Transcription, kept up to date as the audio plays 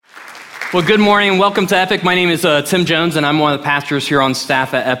Well, good morning and welcome to Epic. My name is Tim Jones, and I'm one of the pastors here on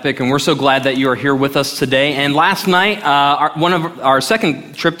staff at Epic, and we're so glad that you are here with us today. And last night, our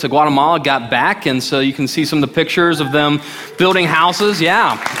second trip to Guatemala got back, and so you can see some of the pictures of them building houses.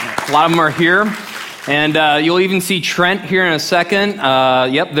 Yeah, a lot of them are here. And you'll even see Trent here in a second.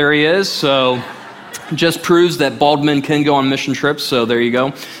 Yep, there he is. So just proves that bald men can go on mission trips, so there you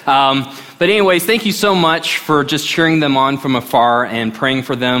go. But anyways, thank you so much for just cheering them on from afar and praying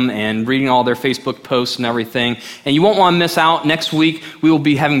for them and reading all their Facebook posts and everything. And you won't want to miss out. Next week, we will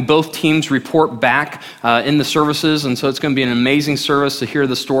be having both teams report back in the services. And so it's going to be an amazing service to hear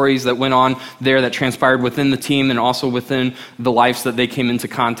the stories that went on there that transpired within the team and also within the lives that they came into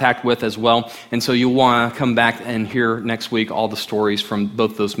contact with as well. And so you'll want to come back and hear next week all the stories from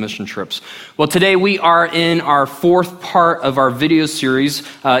both those mission trips. Well, today we are in our fourth part of our video series.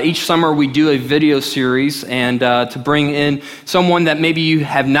 Each summer we do a video series and to bring in someone that maybe you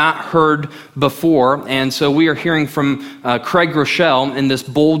have not heard before. And so we are hearing from Craig Groeschel in this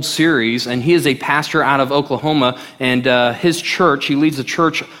Bold series, and he is a pastor out of Oklahoma, and his church, he leads a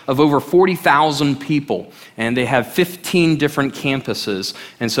church of over 40,000 people, and they have 15 different campuses.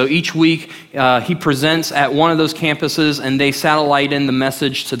 And so each week he presents at one of those campuses, and they satellite in the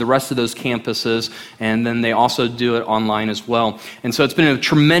message to the rest of those campuses, and then they also do it online as well. And so it's been a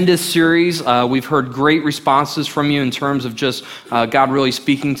tremendous series. We've heard great responses from you in terms of just God really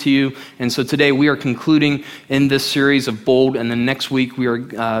speaking to you. And so today we are concluding in this series of Bold, and then next week we are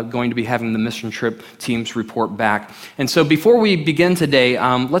going to be having the mission trip teams report back. And so before we begin today,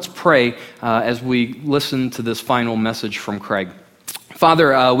 let's pray as we listen to this final message from Craig.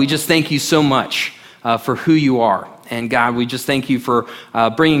 Father, we just thank you so much for who you are. And God, we just thank you for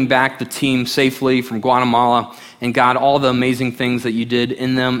bringing back the team safely from Guatemala. And God, all the amazing things that you did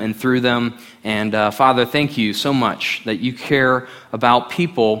in them and through them. And Father, thank you so much that you care about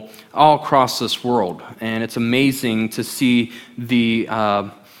people all across this world. And it's amazing to see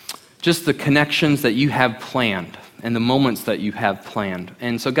just the connections that you have planned and the moments that you have planned.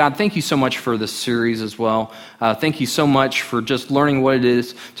 And so God, thank you so much for this series as well. Thank you so much for just learning what it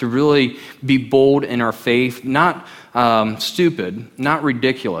is to really be bold in our faith, not stupid, not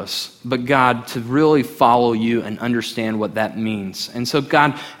ridiculous, but God, to really follow you and understand what that means. And so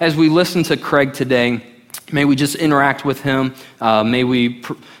God, as we listen to Craig today, may we just interact with him. May we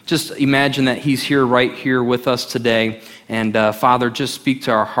just imagine that he's here, right here with us today. And Father, just speak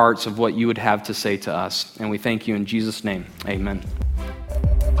to our hearts of what you would have to say to us. And we thank you in Jesus' name. Amen.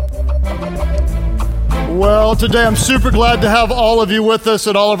 Well, today I'm super glad to have all of you with us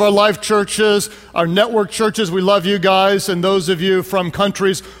at all of our life churches, our network churches. We love you guys, and those of you from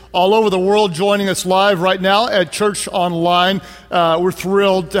countries all over the world joining us live right now at Church Online. We're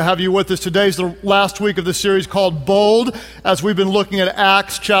thrilled to have you with us. Today is the last week of the series called Bold, as we've been looking at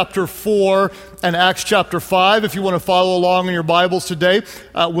Acts chapter 4 and Acts chapter 5. If you want to follow along in your Bibles today,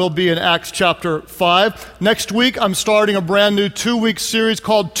 we'll be in Acts chapter 5. Next week, I'm starting a brand new 2-week series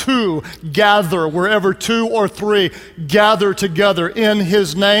called Two, Gather, wherever two or three gather together in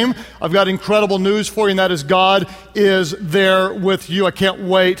His name. I've got incredible news for you, and that is God is there with you. I can't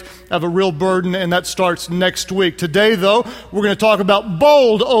wait. I have a real burden, and that starts next week. Today, though, we're going to talk about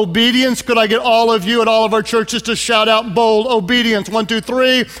bold obedience. Could I get all of you at all of our churches to shout out bold obedience? 1, 2,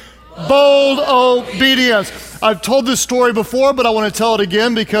 3. Bold obedience. I've told this story before, but I want to tell it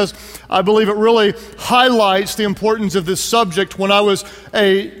again because I believe it really highlights the importance of this subject. When I was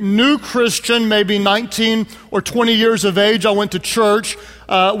a new Christian, maybe 19 or 20 years of age, I went to church,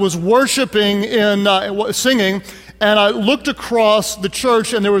 was worshiping in singing, and I looked across the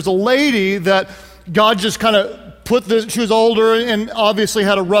church, and there was a lady that God just kind of she was older and obviously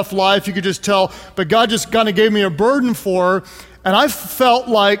had a rough life, you could just tell, but God just kind of gave me a burden for her. And I felt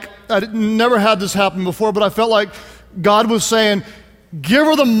like, I'd never had this happen before, but I felt like God was saying, give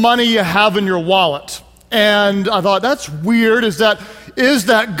her the money you have in your wallet. And I thought, that's weird. Is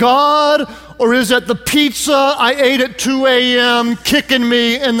that God, or is that the pizza I ate at 2 a.m. kicking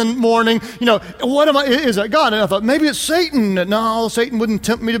me in the morning? You know, is that God? And I thought, maybe it's Satan. No, Satan wouldn't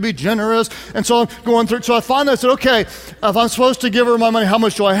tempt me to be generous. And so I'm going through. So I finally said, okay, if I'm supposed to give her my money, how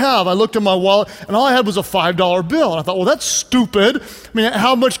much do I have? I looked in my wallet, and all I had was a $5 bill. And I thought, well, that's stupid. I mean,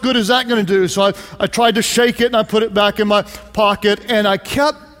 how much good is that going to do? So I tried to shake it, and I put it back in my pocket, and I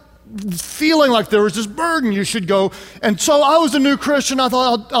kept feeling like there was this burden, you should go. And so I was a new Christian. I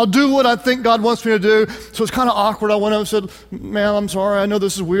thought, I'll do what I think God wants me to do. So it's kind of awkward. I went up and said, ma'am, I'm sorry. I know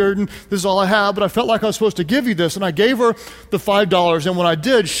this is weird and this is all I have, but I felt like I was supposed to give you this. And I gave her the $5. And when I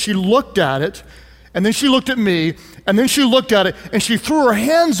did, she looked at it, and then she looked at me, and then she looked at it, and she threw her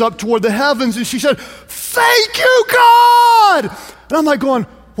hands up toward the heavens, and she said, thank you, God! And I'm like going,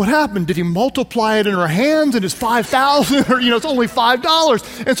 what happened? Did he multiply it in her hands and it's 5,000 or, it's only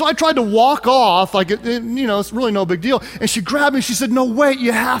 $5? And so I tried to walk off like, it's really no big deal. And she grabbed me, she said, no, wait,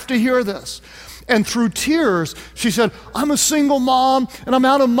 you have to hear this. And through tears, she said, I'm a single mom and I'm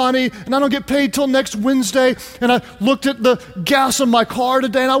out of money and I don't get paid till next Wednesday. And I looked at the gas in my car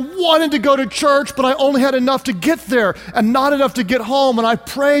today and I wanted to go to church, but I only had enough to get there and not enough to get home. And I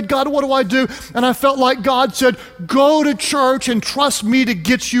prayed, God, what do I do? And I felt like God said, go to church and trust me to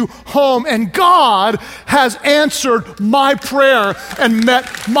get you home. And God has answered my prayer and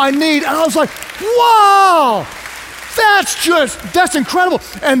met my need. And I was like, wow. That's incredible.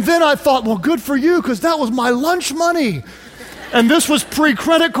 And then I thought, well, good for you, because that was my lunch money. And this was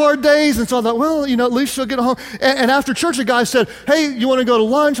pre-credit card days, and so I thought, well, at least she'll get home. And after church, a guy said, hey, you want to go to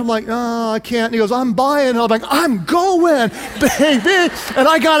lunch? I'm like, no, I can't. And he goes, I'm buying. And I'm like, I'm going, baby. And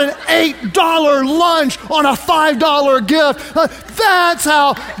I got an $8 lunch on a $5 gift. That's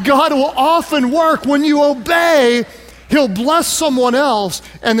how God will often work. When you obey, He'll bless someone else,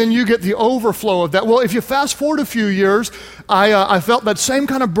 and then you get the overflow of that. Well, if you fast forward a few years, I felt that same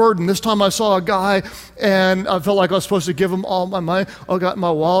kind of burden. This time I saw a guy, and I felt like I was supposed to give him all my money. I got in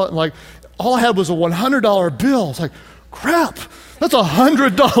my wallet, and all I had was a $100 bill. It's like, crap, that's a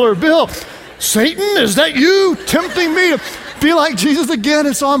 $100 bill. Satan, is that you tempting me to be like Jesus again?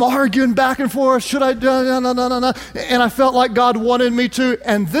 And so I'm arguing back and forth. Should I? No. And I felt like God wanted me to,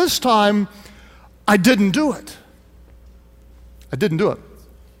 and this time I didn't do it. I didn't do it.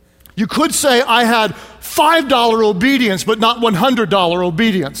 You could say I had $5 obedience, but not $100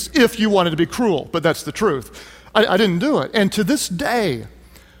 obedience, if you wanted to be cruel, but that's the truth. I didn't do it. And to this day,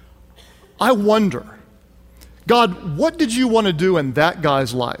 I wonder, God, what did you want to do in that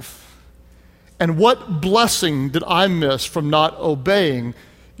guy's life? And what blessing did I miss from not obeying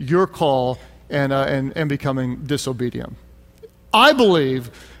your call and becoming disobedient? I believe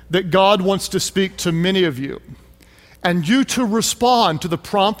that God wants to speak to many of you, and you to respond to the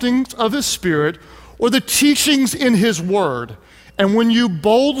promptings of His Spirit or the teachings in His Word. And when you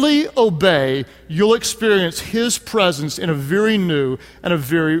boldly obey, you'll experience His presence in a very new and a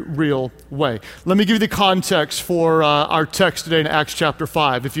very real way. Let me give you the context for our text today in Acts chapter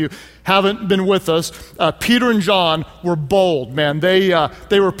 5. If you haven't been with us, Peter and John were bold, man. They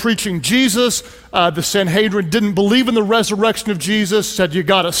were preaching Jesus. The Sanhedrin didn't believe in the resurrection of Jesus, said you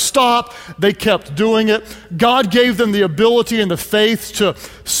got to stop. They kept doing it. God gave them the ability and the faith to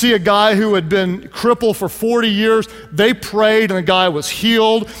see a guy who had been crippled for 40 years. They prayed and the guy was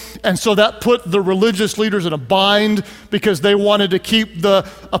healed. And so that put the religious leaders in a bind because they wanted to keep the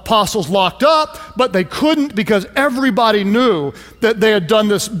apostles locked up, but they couldn't because everybody knew that they had done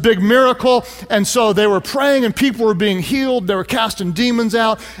this big miracle. And so they were praying and people were being healed. They were casting demons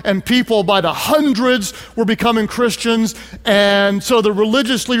out and people by the hundreds were becoming Christians. And so the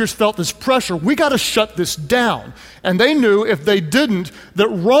religious leaders felt this pressure. We got to shut this down. And they knew if they didn't, that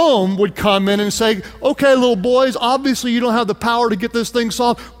Rome would come in and say, okay, little boys, obviously you don't have the power to get this thing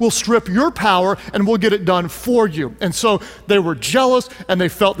solved. We'll strip your power and we'll get it done for you. And so they were jealous and they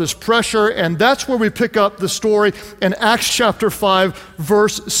felt this pressure. And that's where we pick up the story in Acts chapter 5,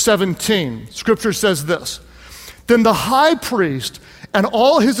 verse 17. Scripture says this: Then the high priest and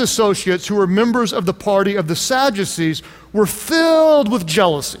all his associates who were members of the party of the Sadducees were filled with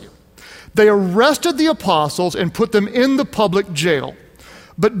jealousy. They arrested the apostles and put them in the public jail.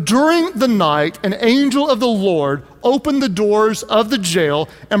 But during the night, an angel of the Lord opened the doors of the jail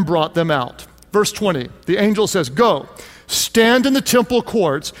and brought them out. Verse 20, the angel says, Go, stand in the temple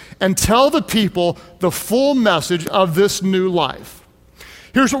courts and tell the people the full message of this new life.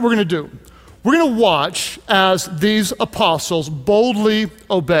 Here's what we're going to do. We're going to watch as these apostles boldly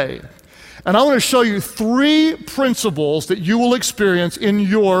obey. And I want to show you 3 principles that you will experience in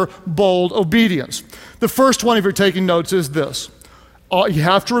your bold obedience. The first one, if you're taking notes, is this. You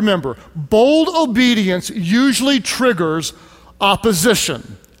have to remember, bold obedience usually triggers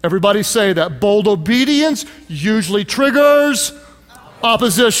opposition. Everybody say that. Bold obedience usually triggers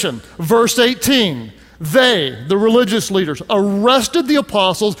opposition. Verse 18, they, the religious leaders, arrested the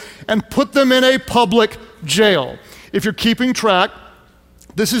apostles and put them in a public jail. If you're keeping track,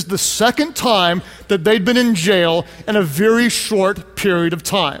 this is the second time that they'd been in jail in a very short period of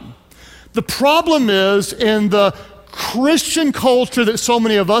time. The problem is in the Christian culture that so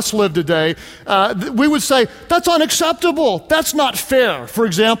many of us live today, we would say, that's unacceptable. That's not fair. For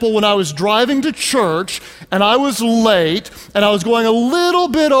example, when I was driving to church and I was late and I was going a little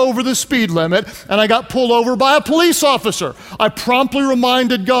bit over the speed limit and I got pulled over by a police officer, I promptly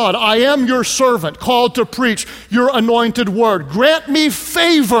reminded God, I am your servant, called to preach your anointed word. Grant me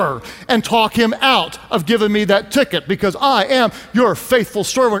favor and talk him out of giving me that ticket because I am your faithful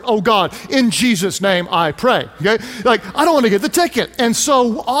servant, oh God. In Jesus' name I pray. Okay? Like, I don't want to get the ticket. And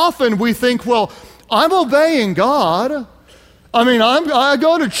so often we think, well, I'm obeying God. I mean, I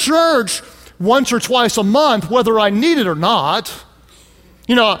go to church once or twice a month, whether I need it or not.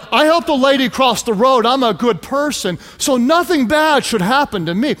 You know, I helped a lady cross the road. I'm a good person, so nothing bad should happen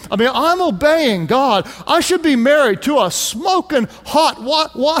to me. I mean, I'm obeying God. I should be married to a smoking hot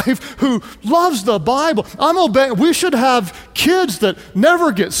wife who loves the Bible. I'm obeying. We should have kids that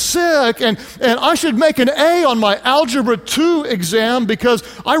never get sick, and I should make an A on my Algebra 2 exam because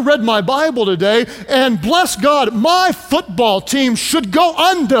I read my Bible today, and bless God, my football team should go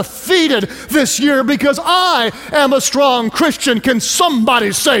undefeated this year because I am a strong Christian. Can somebody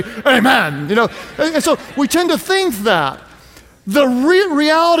say amen? You know, and so we tend to think that. The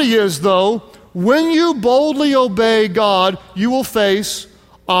reality is, though, when you boldly obey God, you will face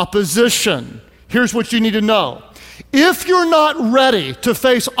opposition. Here's what you need to know. If you're not ready to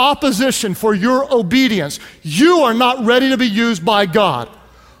face opposition for your obedience, you are not ready to be used by God.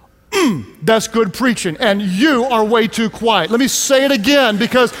 That's good preaching, and you are way too quiet. Let me say it again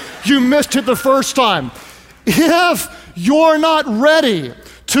because you missed it the first time. If you're not ready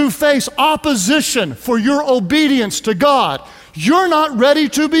to face opposition for your obedience to God, you're not ready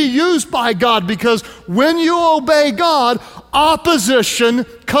to be used by God, because when you obey God, opposition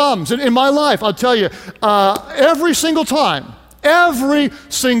comes. And in my life, I'll tell you, every single time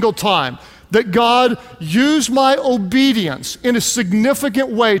that God used my obedience in a significant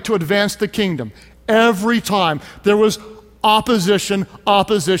way to advance the kingdom, every time there was opposition. I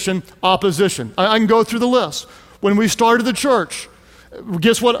can go through the list. When we started the church,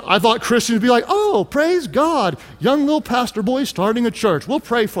 guess what? I thought Christians would be like, oh, praise God, young little pastor boy starting a church. We'll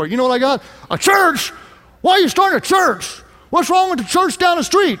pray for it. You know what I got? A church? Why are you starting a church? What's wrong with the church down the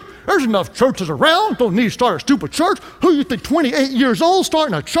street? There's enough churches around. Don't need to start a stupid church. Who you think, 28 years old,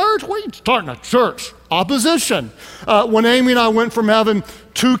 starting a church? Why are you starting a church? Opposition. When Amy and I went from having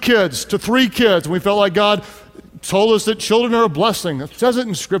 2 kids to 3 kids, we felt like God told us that children are a blessing. It says it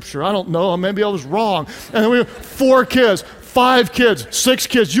in Scripture. I don't know. Maybe I was wrong. And then we had 4 kids, 5 kids, 6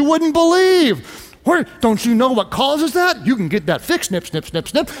 kids. You wouldn't believe. Don't you know what causes that? You can get that fixed, snip, snip, snip,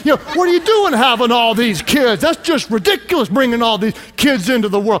 snip. You know, what are you doing having all these kids? That's just ridiculous, bringing all these kids into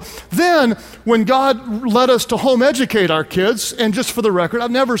the world. Then, when God led us to home educate our kids, and just for the record, I've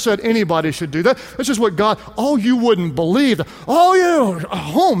never said anybody should do that. That's just what God, you wouldn't believe.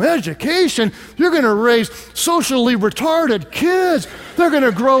 Home education, you're going to raise socially retarded kids. They're going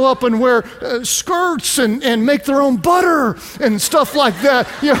to grow up and wear skirts and make their own butter and stuff like that.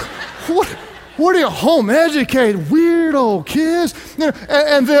 You know, what are you home educate? Weirdo kids.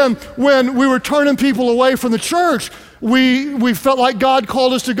 And then when we were turning people away from the church, we felt like God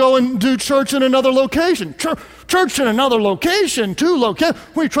called us to go and do church in another location. Church in another location, 2 locations.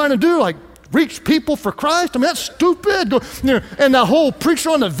 What are you trying to do? Like reach people for Christ? I mean, that's stupid. And that whole preacher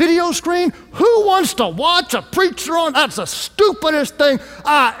on the video screen, who wants to watch a preacher on? That's the stupidest thing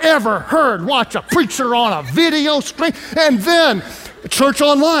I ever heard. Watch a preacher on a video screen. And then church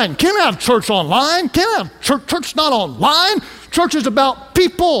online. Can't have church online. Can't have church not online. Church is about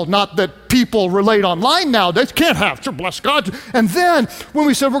people, not that people relate online nowadays. Can't have church, bless God. And then when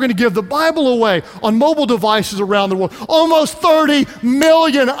we said we're going to give the Bible away on mobile devices around the world, almost 30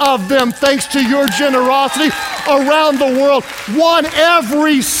 million of them, thanks to your generosity, around the world, 1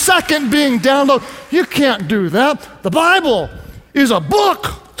 every second being downloaded. You can't do that. The Bible is a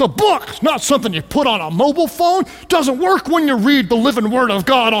book. It's a book. It's not something you put on a mobile phone. It doesn't work when you read the living Word of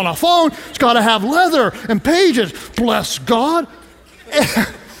God on a phone. It's got to have leather and pages. Bless God.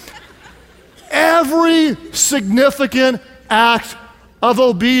 Every significant act of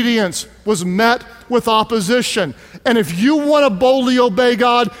obedience was met with opposition. And if you want to boldly obey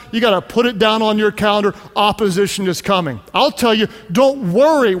God, you got to put it down on your calendar. Opposition is coming. I'll tell you, don't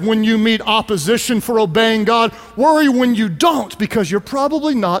worry when you meet opposition for obeying God. Worry when you don't, because you're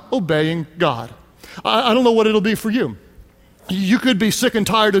probably not obeying God. I don't know what it'll be for you. You could be sick and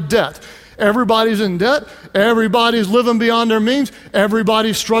tired of debt. Everybody's in debt. Everybody's living beyond their means.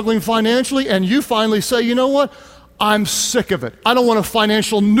 Everybody's struggling financially. And you finally say, you know what? I'm sick of it. I don't want a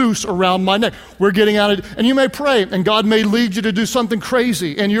financial noose around my neck. We're getting out of it. And you may pray, and God may lead you to do something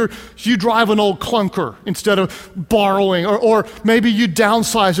crazy, and you drive an old clunker instead of borrowing, or maybe you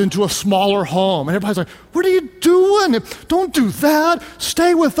downsize into a smaller home. And everybody's like, what are you doing? Don't do that.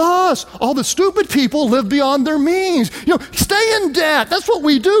 Stay with us. All the stupid people live beyond their means. Stay in debt. That's what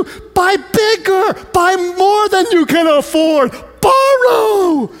we do. Buy bigger. Buy more than you can afford.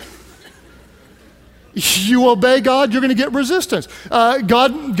 Borrow. You obey God, you're going to get resistance.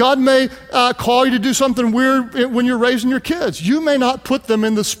 God may call you to do something weird when you're raising your kids. You may not put them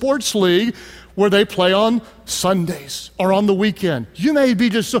in the sports league where they play on Sundays or on the weekend. You may be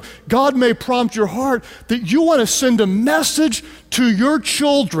God may prompt your heart that you want to send a message to your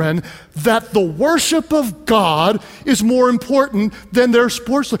children that the worship of God is more important than their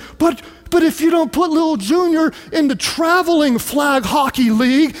sports league. But if you don't put little Junior in the traveling flag hockey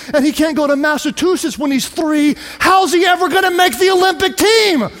league and he can't go to Massachusetts when he's 3, how's he ever going to make the Olympic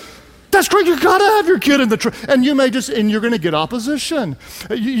team? That's great. You got to have your kid in the and you may and you're going to get opposition.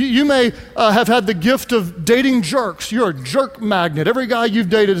 You may have had the gift of dating jerks. You're a jerk magnet. Every guy you've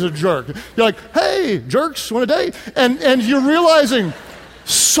dated is a jerk. You're like, hey, jerks, want to date? And you're realizing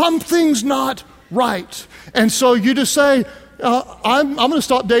something's not right. And so you just say, I'm going to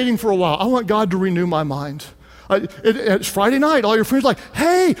stop dating for a while. I want God to renew my mind. It's Friday night. All your friends are like,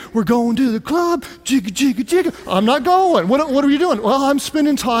 hey, we're going to the club. Jigga, jigga, jigga. I'm not going. What are you doing? Well, I'm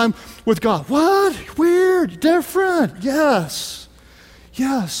spending time with God. What? Weird, different. Yes.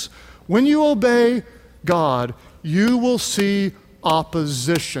 When you obey God, you will see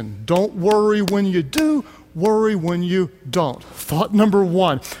opposition. Don't worry when you do. Worry when you don't. Thought number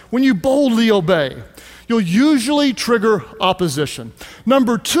 1, when you boldly obey, you'll usually trigger opposition.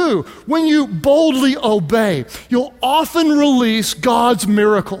 Number 2, when you boldly obey, you'll often release God's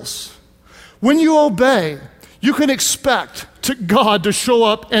miracles. When you obey, you can expect God to show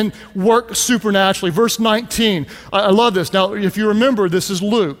up and work supernaturally. Verse 19, I love this. Now, if you remember, this is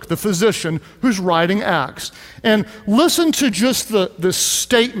Luke, the physician, who's writing Acts. And listen to just the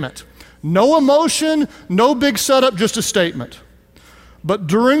statement. No emotion, no big setup, just a statement. But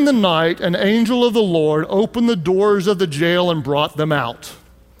during the night, an angel of the Lord opened the doors of the jail and brought them out.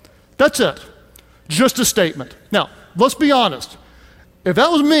 That's it. Just a statement. Now, let's be honest. If that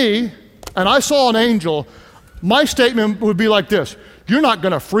was me and I saw an angel, my statement would be like this. You're not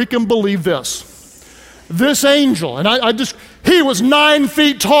going to freaking believe this. This angel, and he was 9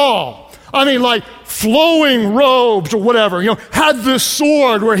 feet tall. I mean, like flowing robes or whatever, had this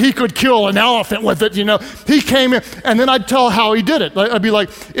sword where he could kill an elephant with it, He came in, and then I'd tell how he did it. I'd be like,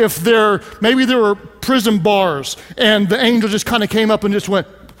 maybe there were prison bars, and the angel just kind of came up and just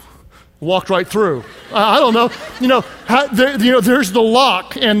walked right through. I don't know. There's the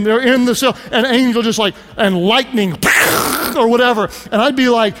lock, and they're in the cell, and angel just and lightning, or whatever. And I'd be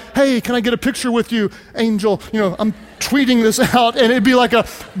like, hey, can I get a picture with you, angel? I'm tweeting this out, and it'd be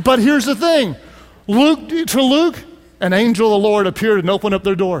but here's the thing. To Luke, an angel of the Lord appeared and opened up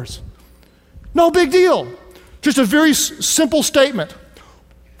their doors. No big deal. Just a very simple statement.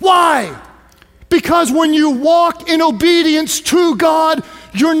 Why? Because when you walk in obedience to God,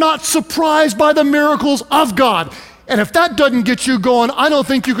 you're not surprised by the miracles of God. And if that doesn't get you going, I don't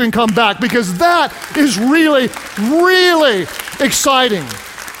think you can come back, because that is really, really exciting.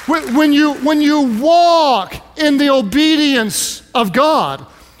 When you walk in the obedience of God,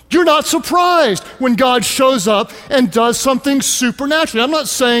 you're not surprised when God shows up and does something supernaturally. I'm not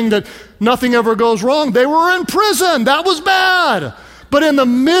saying that nothing ever goes wrong. They were in prison. That was bad. But in the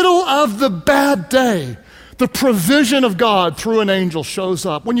middle of the bad day, the provision of God through an angel shows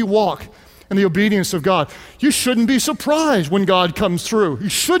up. When you walk in the obedience of God, you shouldn't be surprised when God comes through. You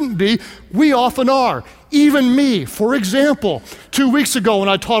shouldn't be. We often are. Even me. For example, 2 weeks ago when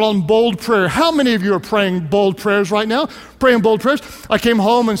I taught on bold prayer, how many of you are praying bold prayers right now? Praying bold prayers? I came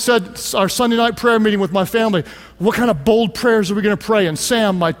home and said, our Sunday night prayer meeting with my family, what kind of bold prayers are we going to pray? And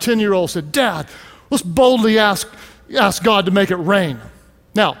Sam, my 10-year-old, said, Dad, let's boldly ask God to make it rain.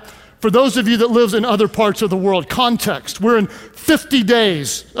 Now, for those of you that live in other parts of the world, context, we're in 50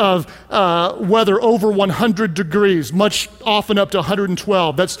 days of weather over 100 degrees, much often up to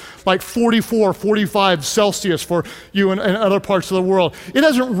 112. That's like 44, 45 Celsius for you in other parts of the world. It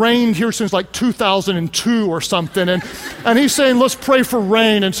hasn't rained here since like 2002 or something. And he's saying, let's pray for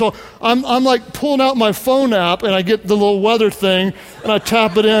rain. And so I'm like pulling out my phone app, and I get the little weather thing, and I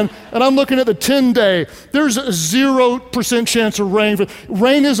tap it in, and I'm looking at the 10-day. There's a 0% chance of rain.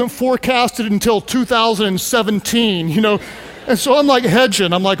 Rain isn't forecasted until 2017, And so I'm like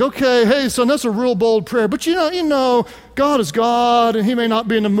hedging. I'm like, okay, hey, son, that's a real bold prayer. But you know, God is God, and he may not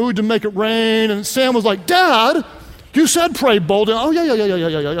be in the mood to make it rain. And Sam was like, Dad, You said pray boldly. Oh,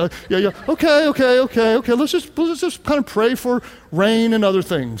 yeah. Okay. Let's just kind of pray for rain and other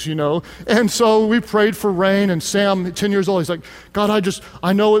things, you know. And so we prayed for rain, and Sam, 10 years old, he's like, God,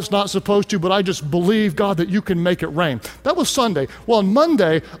 I know it's not supposed to, but I just believe, God, that you can make it rain. That was Sunday. Well, on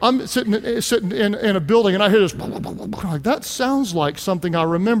Monday, I'm sitting in a building, and I hear this, like, that sounds like something I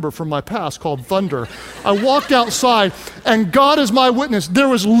remember from my past called thunder. I walked outside, and God is my witness. There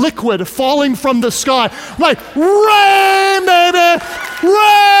was liquid falling from the sky. I'm like, rain, baby,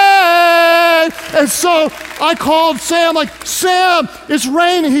 rain! And so I called Sam, like, Sam, it's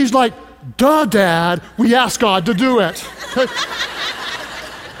raining. He's like, duh, Dad, we asked God to do it.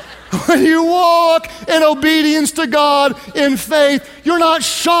 When you walk in obedience to God in faith, you're not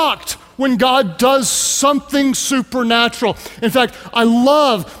shocked when God does something supernatural. In fact, I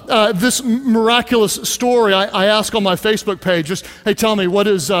love this miraculous story. I ask on my Facebook page, just, hey, tell me,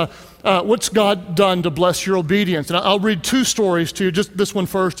 what's God done to bless your obedience? And I'll read two stories to you, just this one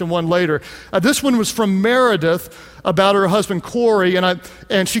first and one later. This one was from Meredith about her husband Corey,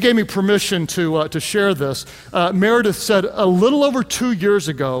 and she gave me permission to share this. Meredith said, a little over 2 years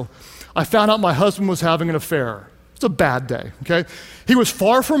ago, I found out my husband was having an affair. It's a bad day, okay? He was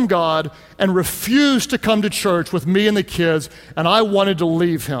far from God and refused to come to church with me and the kids, and I wanted to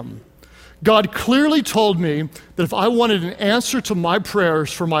leave him. God clearly told me that if I wanted an answer to my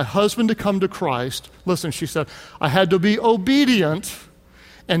prayers for my husband to come to Christ, listen, she said, I had to be obedient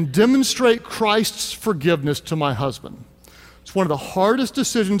and demonstrate Christ's forgiveness to my husband. It's one of the hardest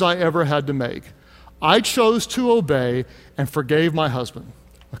decisions I ever had to make. I chose to obey and forgave my husband.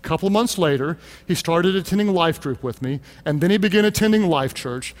 A couple of months later, he started attending Life Group with me, and then he began attending Life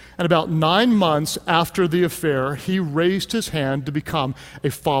Church. And about 9 months after the affair, he raised his hand to become a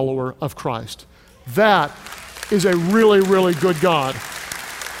follower of Christ. That is a really, really good God.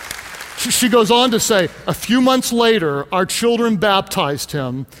 She goes on to say, a few months later, our children baptized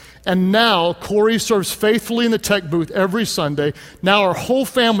him, and now Corey serves faithfully in the tech booth every Sunday. Now our whole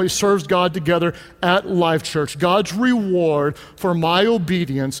family serves God together at Life Church. God's reward for my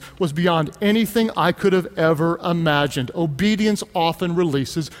obedience was beyond anything I could have ever imagined. Obedience often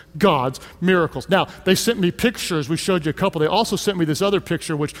releases God's miracles. Now, they sent me pictures. We showed you a couple. They also sent me this other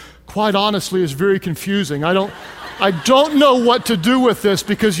picture, which quite honestly is very confusing. I don't know what to do with this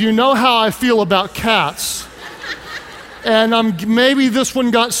because you know how I feel about cats. And maybe this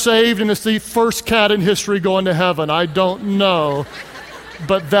one got saved and it's the first cat in history going to heaven. I don't know.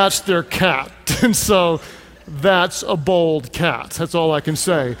 But that's their cat. And so that's a bold cat. That's all I can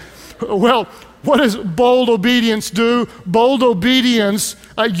say. Well, what does bold obedience do? Bold obedience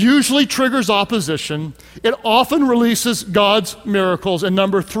usually triggers opposition. It often releases God's miracles. And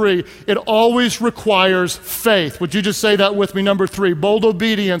number 3, it always requires faith. Would you just say that with me? Number 3, bold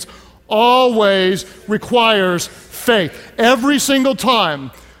obedience always requires faith. Every single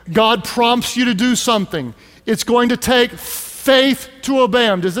time God prompts you to do something, it's going to take faith to obey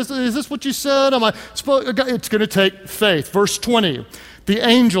him. Is this what you said? It's going to take faith. Verse 20, the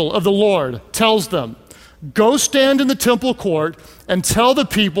angel of the Lord tells them, go stand in the temple court and tell the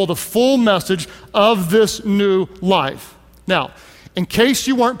people the full message of this new life. Now, in case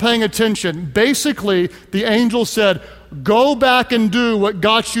you weren't paying attention, basically the angel said, go back and do what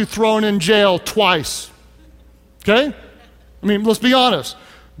got you thrown in jail twice. Okay? I mean, let's be honest.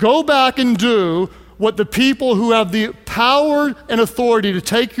 Go back and do what the people who have the power and authority to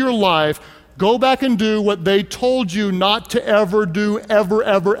take your life, go back and do what they told you not to ever do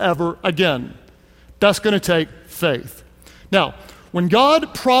ever again. That's going to take faith. Now, when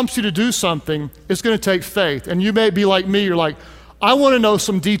God prompts you to do something, it's going to take faith. And you may be like me, you're like, I want to know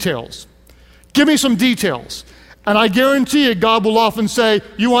some details. Give me some details. And I guarantee you, God will often say,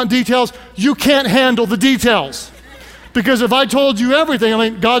 you want details? You can't handle the details. Because if I told you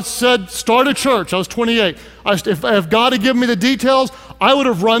everything, God said, start a church. I was 28. If God had given me the details, I would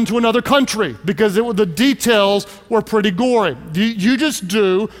have run to another country because the details were pretty gory. You just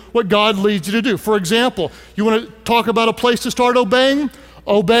do what God leads you to do. For example, you want to talk about a place to start obeying?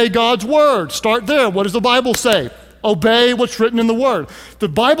 Obey God's word. Start there. What does the Bible say? Obey what's written in the Word. The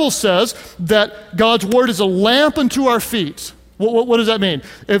Bible says that God's Word is a lamp unto our feet. What does that mean?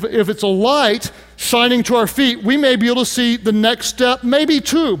 If it's a light shining to our feet, we may be able to see the next step, maybe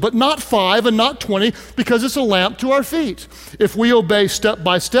 2, but not 5 and not 20, because it's a lamp to our feet. If we obey step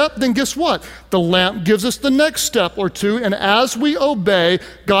by step, then guess what? The lamp gives us the next step or 2, and as we obey,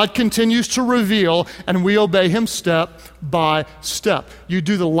 God continues to reveal, and we obey him step by step. You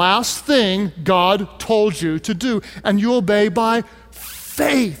do the last thing God told you to do, and you obey by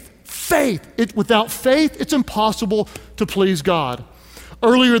faith. Without faith, it's impossible to please God.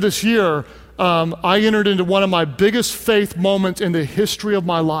 Earlier this year, I entered into one of my biggest faith moments in the history of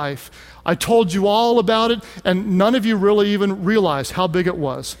my life. I told you all about it, and none of you really even realized how big it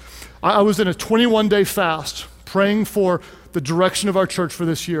was. I was in a 21-day fast, praying for the direction of our church for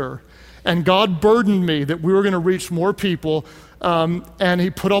this year. And God burdened me that we were going to reach more people, and he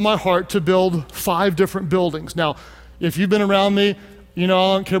put on my heart to build 5 different buildings. Now, if you've been around me, you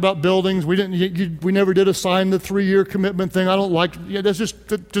know I don't care about buildings. We never did assign the 3-year commitment thing. I don't like, that's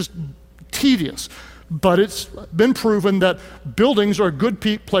just tedious. But it's been proven that buildings are a good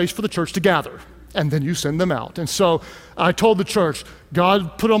place for the church to gather, and then you send them out. And so I told the church,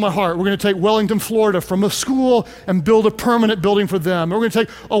 God put on my heart, we're going to take Wellington, Florida from a school and build a permanent building for them. And we're going to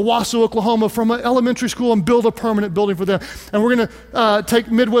take Owasso, Oklahoma from an elementary school and build a permanent building for them. And we're going to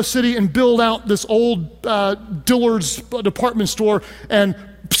take Midwest City and build out this old Dillard's department store and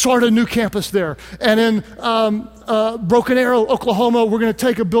start a new campus there. And in Broken Arrow, Oklahoma, we're going to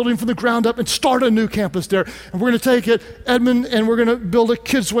take a building from the ground up and start a new campus there. And we're going to take it, Edmond, and we're going to build a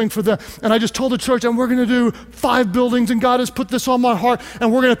kids wing for them. And I just told the church, and we're going to do 5 buildings, and God has put this on my heart,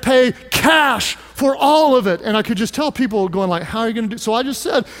 and we're going to pay cash for all of it. And I could just tell people going like, how are you going to do? So I just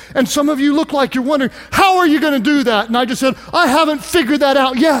said, and some of you look like you're wondering, how are you going to do that? And I just said, I haven't figured that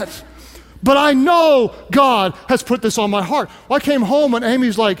out yet. But I know God has put this on my heart. Well, I came home and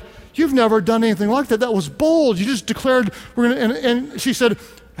Amy's like, you've never done anything like that. That was bold. You just declared, and she said,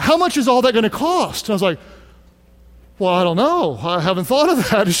 how much is all that going to cost? And I was like, well, I don't know. I haven't thought of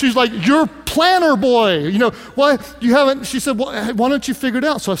that. And she's like, you're planner boy. You know, why you haven't, she said, well, why don't you figure it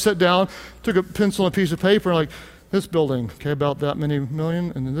out? So I sat down, took a pencil and a piece of paper, and like, this building, okay, about that many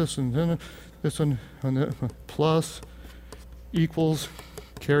million, and then this one, and that, plus, equals,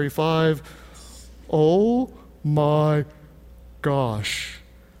 carry 5. Oh my gosh.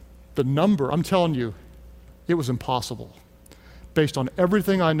 The number, I'm telling you, it was impossible. Based on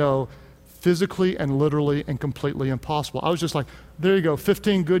everything I know, physically and literally and completely impossible. I was just like, there you go,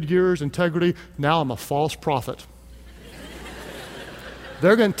 15 good years, integrity, now I'm a false prophet.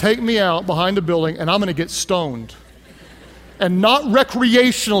 They're going to take me out behind a building and I'm going to get stoned. And not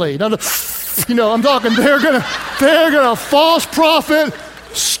recreationally. I'm talking, they're going to false prophet,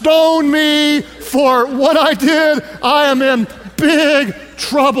 stone me for what I did. I am in big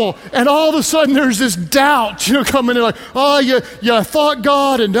trouble. And all of a sudden there's this doubt, coming in like, oh, you thought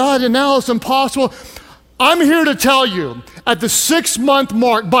God and now it's impossible. I'm here to tell you, at the 6-month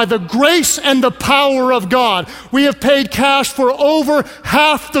mark, by the grace and the power of God, we have paid cash for over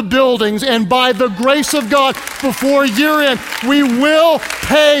half the buildings, and by the grace of God, before year end, we will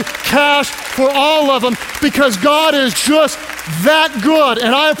pay cash for all of them because God is just that good.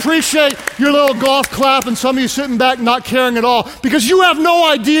 And I appreciate your little golf clap and some of you sitting back not caring at all because you have no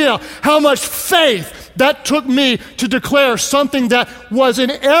idea how much faith that took me to declare something that was in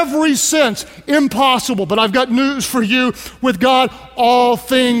every sense impossible. But I've got news for you. With God, all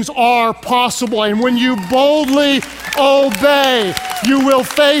things are possible. And when you boldly obey, you will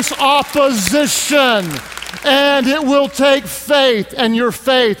face opposition. And it will take faith, and your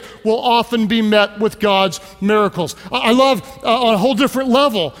faith will often be met with God's miracles. I love, on a whole different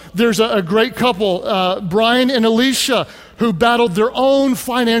level, there's a great couple, Brian and Alicia, who battled their own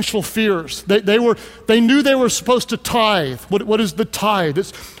financial fears. They knew they were supposed to tithe. What is the tithe?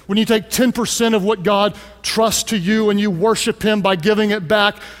 It's when you take 10% of what God trusts to you and you worship Him by giving it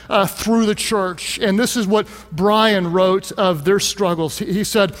back through the church. And this is what Brian wrote of their struggles. He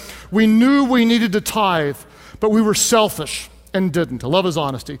said, we knew we needed to tithe, but we were selfish and didn't. I love his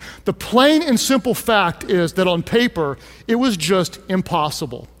honesty. The plain and simple fact is that on paper, it was just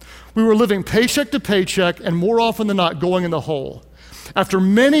impossible. We were living paycheck to paycheck and more often than not going in the hole. After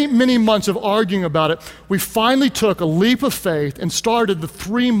many, many months of arguing about it, we finally took a leap of faith and started the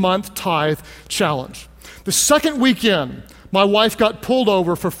 3-month tithe challenge. The second weekend, my wife got pulled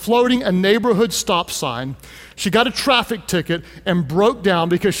over for floating a neighborhood stop sign. She got a traffic ticket and broke down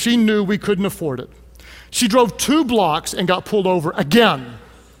because she knew we couldn't afford it. She drove 2 blocks and got pulled over again.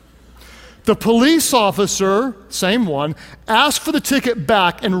 The police officer, same one, asked for the ticket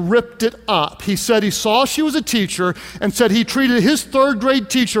back and ripped it up. He said he saw she was a teacher and said he treated his 3rd grade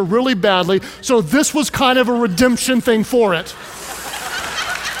teacher really badly, so this was kind of a redemption thing for it.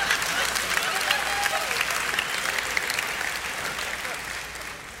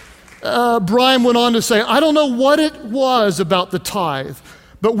 Brian went on to say, I don't know what it was about the tithe,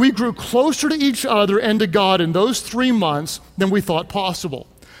 but we grew closer to each other and to God in those 3 months than we thought possible.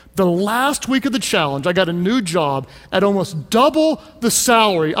 The last week of the challenge, I got a new job at almost double the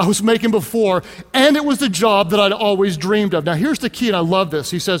salary I was making before, and it was the job that I'd always dreamed of. Now, here's the key, and I love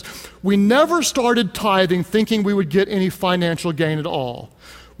this. He says, we never started tithing thinking we would get any financial gain at all.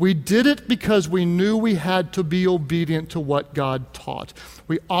 We did it because we knew we had to be obedient to what God taught.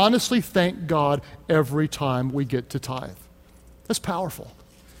 We honestly thank God every time we get to tithe. That's powerful.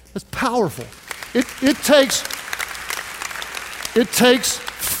 That's powerful. It takes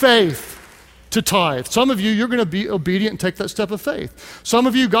faith to tithe. Some of you, you're going to be obedient and take that step of faith. Some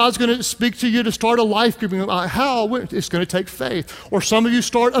of you, God's going to speak to you to start a life group. How? It's going to take faith. Or some of you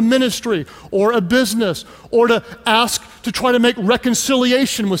start a ministry or a business or to ask to try to make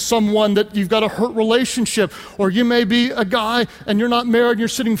reconciliation with someone that you've got a hurt relationship. Or you may be a guy and you're not married and you're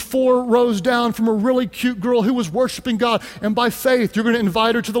sitting 4 rows down from a really cute girl who was worshiping God. And by faith, you're going to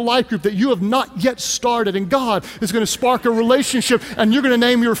invite her to the life group that you have not yet started. And God is going to spark a relationship and you're going to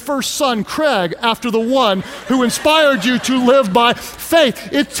name your first son Craig after the one who inspired you to live by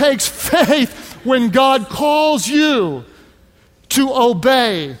faith. It takes faith when God calls you to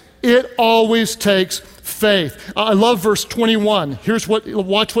obey. It always takes faith. I love verse 21.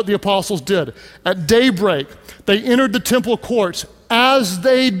 Watch what the apostles did. At daybreak, they entered the temple courts as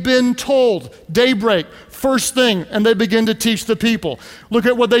they'd been told. Daybreak, first thing, and they began to teach the people. Look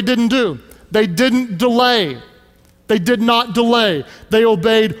at what they didn't do. They didn't delay. They did not delay. They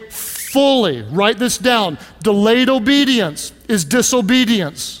obeyed fully. Write this down. Delayed obedience is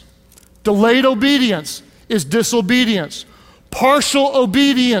disobedience. Delayed obedience is disobedience. Partial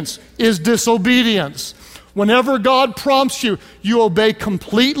obedience is disobedience. Whenever God prompts you, you obey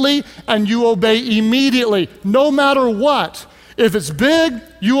completely and you obey immediately, no matter what. If it's big,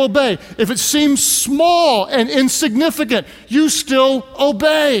 you obey. If it seems small and insignificant, you still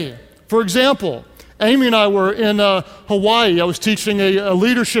obey. For example, Amy and I were in Hawaii. I was teaching a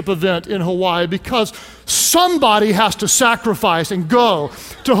leadership event in Hawaii because somebody has to sacrifice and go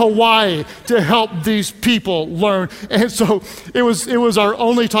to Hawaii to help these people learn. And so it was our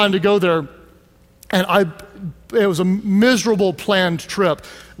only time to go there. And it was a miserable planned trip.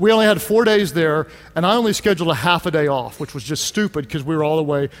 We only had 4 days there, and I only scheduled a half a day off, which was just stupid because we were all the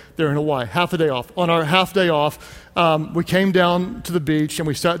way there in Hawaii. Half a day off. On our half day off, we came down to the beach, and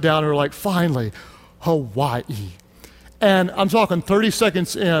we sat down, and we were like, finally, Hawaii. And I'm talking 30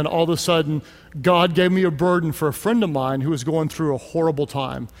 seconds in, all of a sudden, God gave me a burden for a friend of mine who was going through a horrible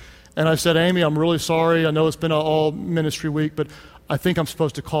time. And I said, Amy, I'm really sorry. I know it's been all ministry week, but I think I'm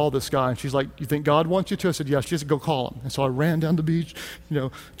supposed to call this guy. And she's like, you think God wants you to? I said, yes. She said, go call him. And so I ran down the beach,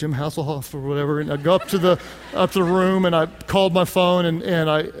 Jim Hasselhoff or whatever, and I go up to the room, and I called my phone, and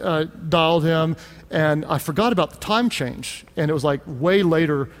I dialed him, and I forgot about the time change. And it was like way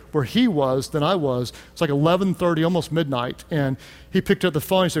later where he was than I was. It's like 11:30, almost midnight. And he picked up the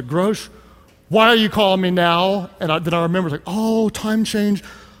phone. He said, Grosh, why are you calling me now? And then I remember, like, oh, time change.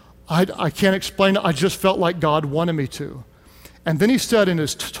 I can't explain it. I just felt like God wanted me to. And then he said, and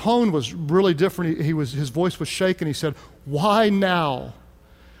his tone was really different. His voice was shaking. He said, why now?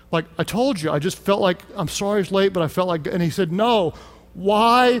 Like, I told you, I just felt like, I'm sorry it's late, but I felt like, and he said, no,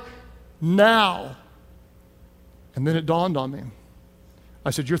 why now? And then it dawned on me.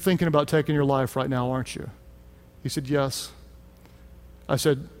 I said, you're thinking about taking your life right now, aren't you? He said, yes. I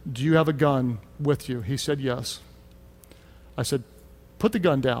said, do you have a gun with you? He said, yes. I said, put the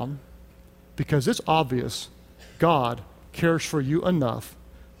gun down, because it's obvious God cares for you enough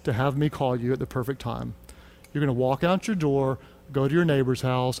to have me call you at the perfect time. You're going to walk out your door, go to your neighbor's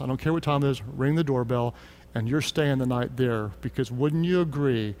house, I don't care what time it is, ring the doorbell, and you're staying the night there, because wouldn't you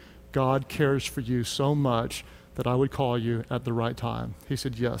agree God cares for you so much that I would call you at the right time? He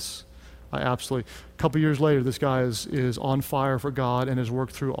said, yes, I absolutely. A couple years later, this guy is on fire for God and has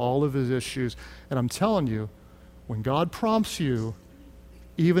worked through all of his issues. And I'm telling you, when God prompts you,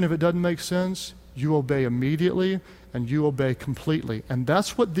 even if it doesn't make sense, you obey immediately and you obey completely. And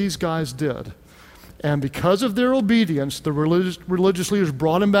that's what these guys did. And because of their obedience, the religious leaders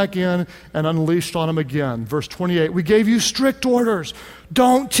brought him back in and unleashed on him again. Verse 28, we gave you strict orders.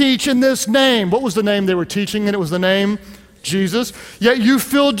 Don't teach in this name. What was the name they were teaching in? It was the name Jesus. Yet you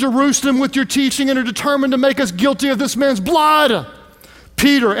filled Jerusalem with your teaching and are determined to make us guilty of this man's blood.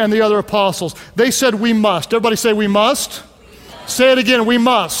 Peter and the other apostles, they said we must. Everybody say we must. Say it again, we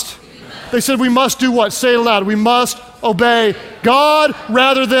must. They said we must do what? Say it aloud. We must obey God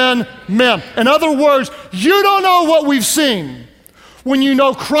rather than men. In other words, you don't know what we've seen. When you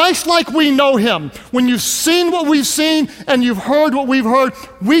know Christ like we know him, when you've seen what we've seen and you've heard what we've heard,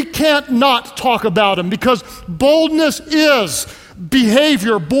 we can't not talk about him, because boldness is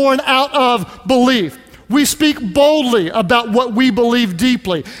behavior born out of belief. We speak boldly about what we believe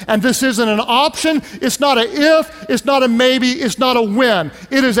deeply. And this isn't an option. It's not a if. It's not a maybe. It's not a when.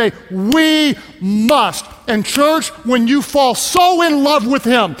 It is a we must. And church, when you fall so in love with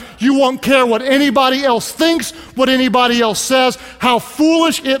him, you won't care what anybody else thinks, what anybody else says, how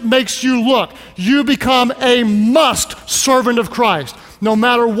foolish it makes you look. You become a must servant of Christ. No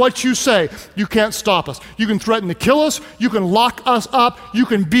matter what you say, you can't stop us. You can threaten to kill us, you can lock us up, you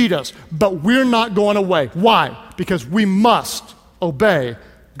can beat us, but we're not going away. Why? Because we must obey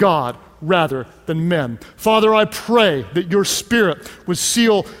God rather than men. Father, I pray that your Spirit would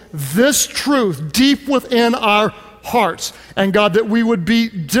seal this truth deep within our hearts. And God, that we would be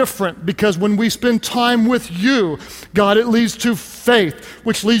different, because when we spend time with you, God, it leads to faith,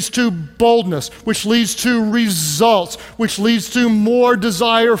 which leads to boldness, which leads to results, which leads to more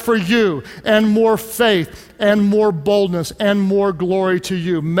desire for you and more faith and more boldness and more glory to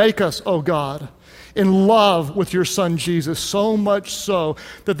you. Make us, oh God, in love with your Son Jesus, so much so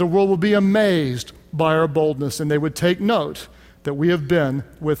that the world will be amazed by our boldness and they would take note that we have been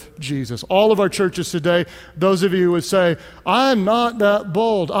with Jesus. All of our churches today, those of you who would say, I'm not that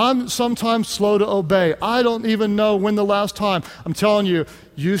bold. I'm sometimes slow to obey. I don't even know when the last time. I'm telling you,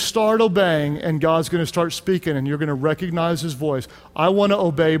 you start obeying and God's going to start speaking and you're going to recognize his voice. I want to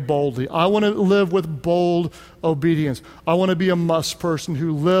obey boldly. I want to live with bold obedience. I want to be a must person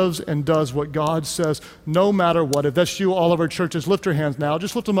who lives and does what God says no matter what. If that's you, all of our churches, lift your hands now.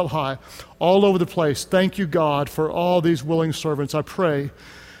 Just lift them up high all over the place. Thank you, God, for all these willing servants. I pray,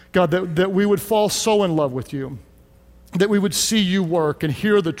 God, that we would fall so in love with you, that we would see you work and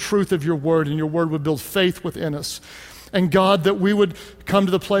hear the truth of your word, and your word would build faith within us. And God, that we would come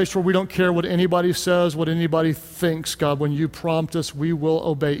to the place where we don't care what anybody says, what anybody thinks. God, when you prompt us, we will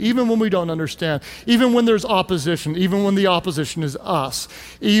obey, even when we don't understand, even when there's opposition, even when the opposition is us,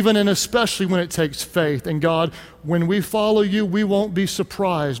 even and especially when it takes faith. And God, when we follow you, we won't be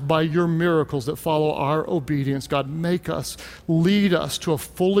surprised by your miracles that follow our obedience. God, make us, lead us to a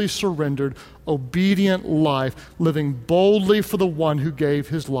fully surrendered, obedient life, living boldly for the one who gave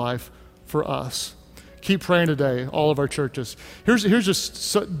his life for us. Keep praying today, all of our churches. Here's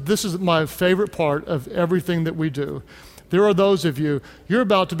just, this is my favorite part of everything that we do. There are those of you, you're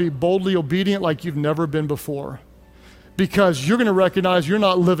about to be boldly obedient like you've never been before, because you're going to recognize you're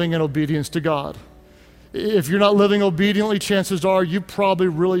not living in obedience to God. If you're not living obediently, chances are you probably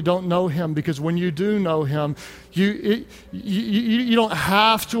really don't know him, because when you do know him, you don't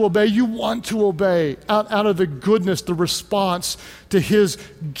have to obey. You want to obey out of the goodness, the response to his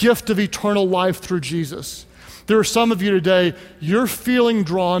gift of eternal life through Jesus. There are some of you today, you're feeling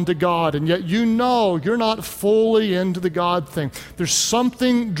drawn to God, and yet you know you're not fully into the God thing. There's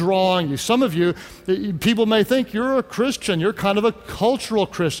something drawing you. Some of you, people may think you're a Christian. You're kind of a cultural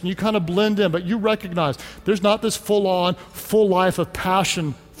Christian. You kind of blend in, but you recognize there's not this full-on, full life of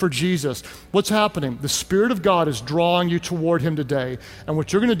passion for Jesus. What's happening? The Spirit of God is drawing you toward him today. And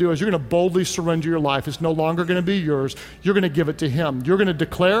what you're going to do is you're going to boldly surrender your life. It's no longer going to be yours. You're going to give it to him. You're going to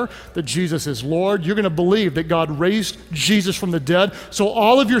declare that Jesus is Lord. You're going to believe that God raised Jesus from the dead so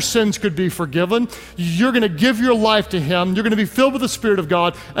all of your sins could be forgiven. You're going to give your life to him. You're going to be filled with the Spirit of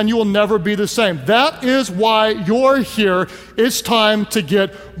God, and you will never be the same. That is why you're here. It's time to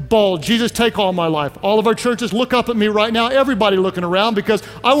get bold. Jesus, take all my life. All of our churches, look up at me right now. Everybody looking around, because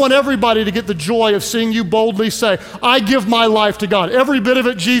I want everybody to get the joy of seeing you boldly say, I give my life to God. Every bit of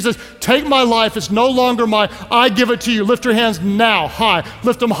it, Jesus, take my life. It's no longer mine. I give it to you. Lift your hands now, high.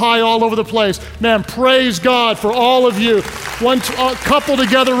 Lift them high all over the place. Man, praise God for all of you. One couple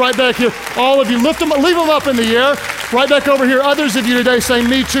together right back here. All of you, lift them, leave them up in the air. Right back over here. Others of you today saying,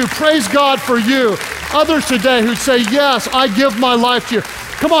 me too. Praise God for you. Others today who say, yes, I give my life to you.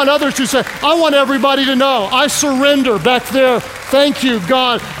 Come on, others who say, I want everybody to know. I surrender back there. Thank you,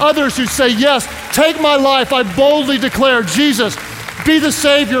 God. Others who say, yes, take my life. I boldly declare, Jesus, be the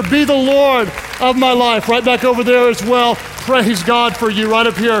Savior, be the Lord of my life. Right back over there as well. Praise God for you. Right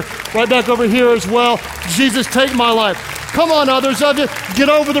up here, right back over here as well. Jesus, take my life. Come on, others of you, get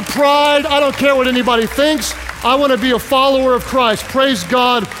over the pride. I don't care what anybody thinks. I want to be a follower of Christ. Praise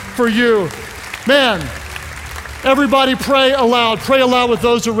God for you. Man, everybody pray aloud. Pray aloud with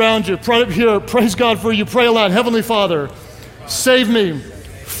those around you. Right up here, praise God for you. Pray aloud. Heavenly Father, save me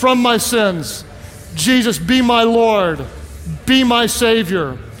from my sins. Jesus, be my Lord. Be my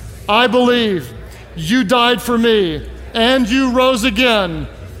Savior. I believe you died for me and you rose again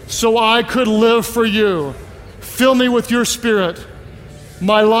so I could live for you. Fill me with your Spirit.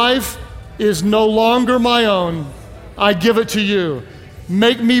 My life is no longer my own. I give it to you.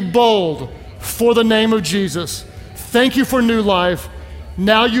 Make me bold for the name of Jesus. Thank you for new life.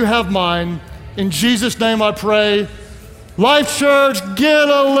 Now you have mine. In Jesus' name I pray. Life Church, get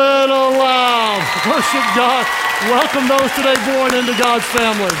a little loud. Worship God. Welcome those today born into God's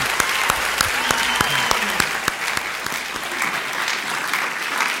family.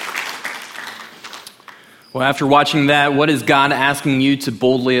 Well, after watching that, what is God asking you to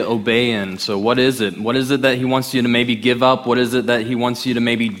boldly obey in? So what is it? What is it that he wants you to maybe give up? What is it that he wants you to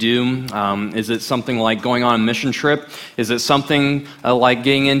maybe do? Is it something like going on a mission trip? Is it something like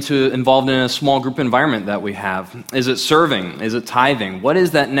getting involved in a small group environment that we have? Is it serving? Is it tithing? What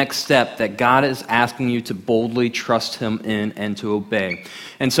is that next step that God is asking you to boldly trust him in and to obey?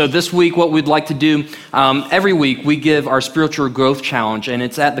 And so this week, what we'd like to do, every week we give our spiritual growth challenge, and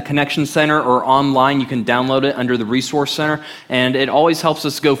it's at the Connection Center or online. You can download it under the Resource Center, and it always helps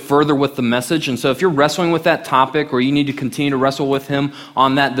us go further with the message. And so if you're wrestling with that topic or you need to continue to wrestle with him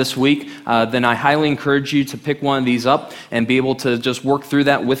on that this week, then I highly encourage you to pick one of these up and be able to just work through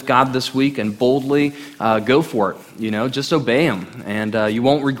that with God this week and boldly go for it. Just obey him, and you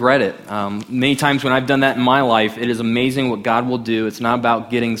won't regret it. Many times when I've done that in my life, it is amazing what God will do. It's not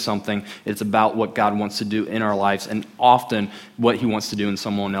about getting something. It's about what God wants to do in our lives, and often what he wants to do in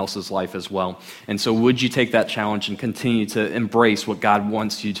someone else's life as well. And so would you take that challenge and continue to embrace what God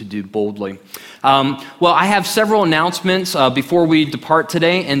wants you to do boldly? Well, I have several announcements before we depart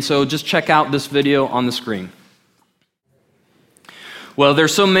today, and so just check out this video on the screen. Well,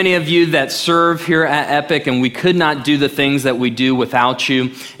 there's so many of you that serve here at Epic, and we could not do the things that we do without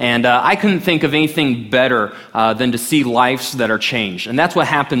you. And I couldn't think of anything better than to see lives that are changed. And that's what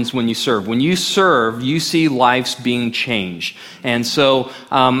happens when you serve. When you serve, you see lives being changed. And so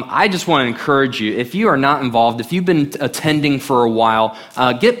I just want to encourage you, if you are not involved, if you've been attending for a while,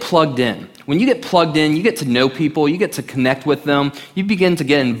 get plugged in. When you get plugged in, you get to know people, you get to connect with them, you begin to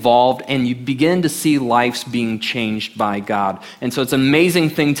get involved, and you begin to see lives being changed by God. And so it's an amazing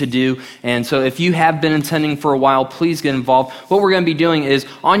thing to do. And so if you have been attending for a while, please get involved. What we're going to be doing is,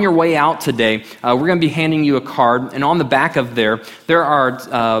 on your way out today, we're going to be handing you a card, and on the back of there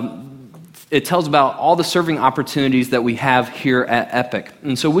are it tells about all the serving opportunities that we have here at Epic.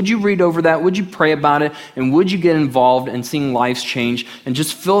 And so would you read over that? Would you pray about it? And would you get involved in seeing lives change? And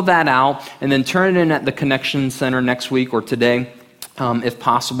just fill that out and then turn it in at the Connection Center next week or today, if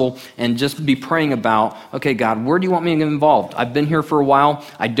possible, and just be praying about, okay, God, where do you want me to get involved? I've been here for a while.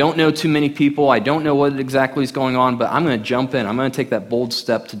 I don't know too many people. I don't know what exactly is going on, but I'm going to jump in. I'm going to take that bold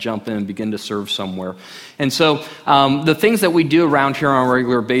step to jump in and begin to serve somewhere. And so the things that we do around here on a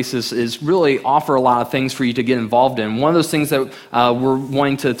regular basis is really offer a lot of things for you to get involved in. One of those things that we're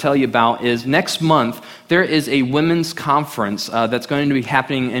wanting to tell you about is next month, there is a women's conference that's going to be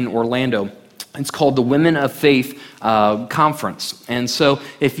happening in Orlando. It's called the Women of Faith Conference. And so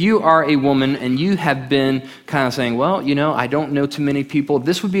if you are a woman and you have been kind of saying, well, I don't know too many people,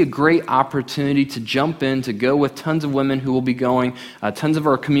 this would be a great opportunity to jump in, to go with tons of women who will be going, tons of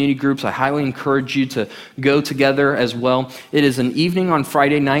our community groups. I highly encourage you to go together as well. It is an evening on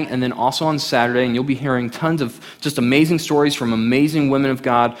Friday night and then also on Saturday, and you'll be hearing tons of just amazing stories from amazing women of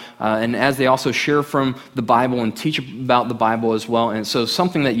God, and as they also share from the Bible and teach about the Bible as well. And so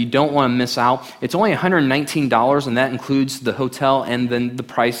something that you don't want to miss out. It's only $119, and that includes the hotel and then the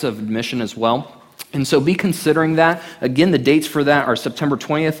price of admission as well. And so be considering that. Again, the dates for that are September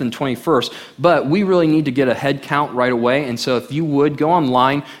 20th and 21st, but we really need to get a head count right away. And so if you would, go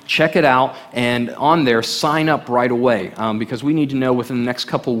online, check it out, and on there, sign up right away, because we need to know within the next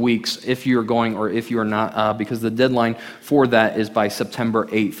couple weeks if you're going or if you're not, because the deadline for that is by September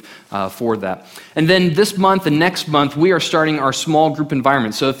 8th for that. And then this month and next month, we are starting our small group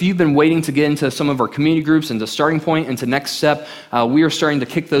environment. So if you've been waiting to get into some of our community groups and to Starting Point and to Next Step, we are starting to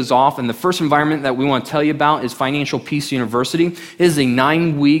kick those off. And the first environment that we want to tell you about is Financial Peace University. It is a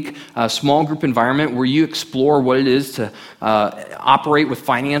 9-week small group environment where you explore what it is to operate with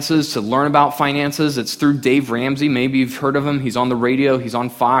finances, to learn about finances. It's through Dave Ramsey. Maybe you've heard of him. He's on the radio. He's on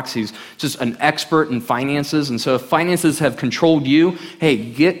Fox. He's just an expert in finances. And so if finances have controlled you, hey,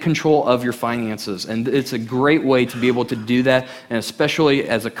 get control of your finances. And it's a great way to be able to do that, and especially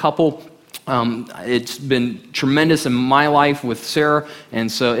as a couple. It's been tremendous in my life with Sarah, and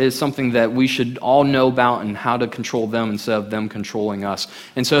so it is something that we should all know about and how to control them instead of them controlling us.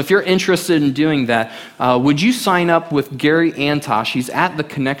 And so if you're interested in doing that, would you sign up with Gary Antosh? He's at the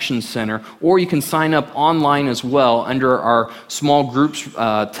Connection Center, or you can sign up online as well under our small groups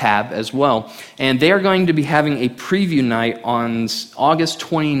tab as well. And they are going to be having a preview night on August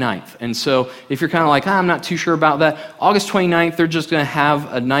 29th. And so if you're kind of like, I'm not too sure about that, August 29th, they're just going to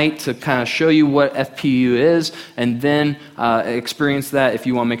have a night to kind of show you what FPU is, and then experience that if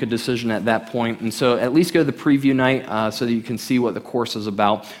you want to make a decision at that point. And so at least go to the preview night so that you can see what the course is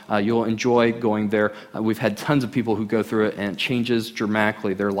about. You'll enjoy going there. We've had tons of people who go through it, and it changes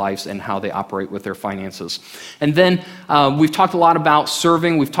dramatically their lives and how they operate with their finances. And then we've talked a lot about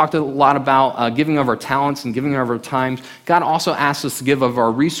serving. We've talked a lot about giving of our talents and giving of our times. God also asks us to give of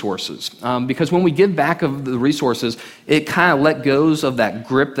our resources because when we give back of the resources, it kind of let goes of that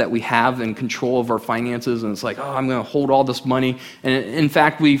grip that we have and control of our finances, and it's like, oh, I'm going to hold all this money. And in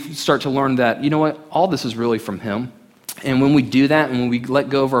fact, we start to learn that, you know what, all this is really from Him. And when we do that, and when we let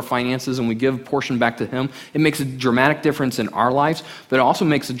go of our finances and we give a portion back to Him, it makes a dramatic difference in our lives, but it also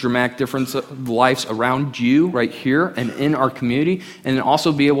makes a dramatic difference in the lives around you right here and in our community, and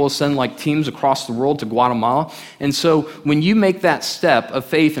also be able to send like teams across the world to Guatemala. And so when you make that step of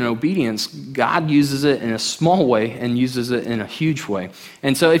faith and obedience, God uses it in a small way and uses it in a huge way.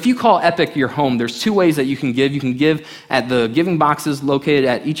 And so if you call Epic your home, there's two ways that you can give. You can give at the giving boxes located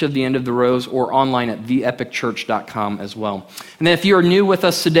at each of the end of the rows or online at theepicchurch.com as well. And then if you are new with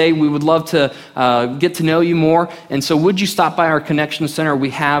us today, we would love to get to know you more. And so would you stop by our Connection Center?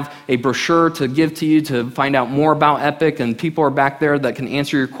 We have a brochure to give to you to find out more about Epic, and people are back there that can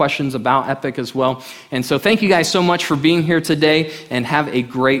answer your questions about Epic as well. And so thank you guys so much for being here today, and have a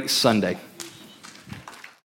great Sunday.